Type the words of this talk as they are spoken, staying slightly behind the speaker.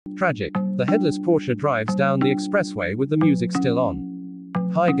Tragic, the headless Porsche drives down the expressway with the music still on.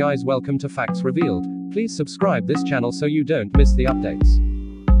 Hi guys, welcome to Facts Revealed. Please subscribe this channel so you don't miss the updates.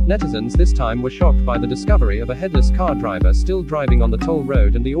 Netizens this time were shocked by the discovery of a headless car driver still driving on the toll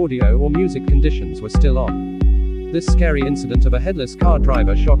road and the audio or music conditions were still on. This scary incident of a headless car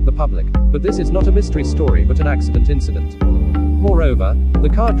driver shocked the public, but this is not a mystery story but an accident incident. Moreover, the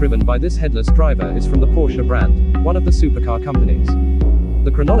car driven by this headless driver is from the Porsche brand, one of the supercar companies. The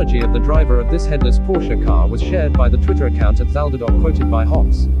chronology of the driver of this headless Porsche car was shared by the Twitter account @Zaldadog quoted by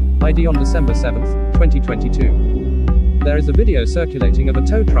Hops. ID on December 7, 2022. There is a video circulating of a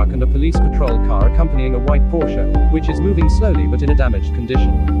tow truck and a police patrol car accompanying a white Porsche, which is moving slowly but in a damaged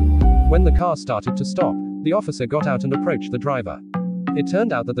condition. When the car started to stop, the officer got out and approached the driver. It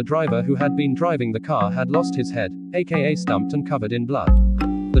turned out that the driver who had been driving the car had lost his head, aka stumped and covered in blood.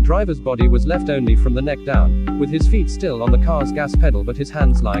 The driver's body was left only from the neck down, with his feet still on the car's gas pedal but his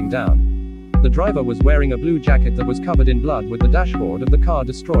hands lying down. The driver was wearing a blue jacket that was covered in blood with the dashboard of the car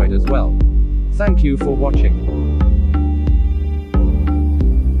destroyed as well. Thank you for watching.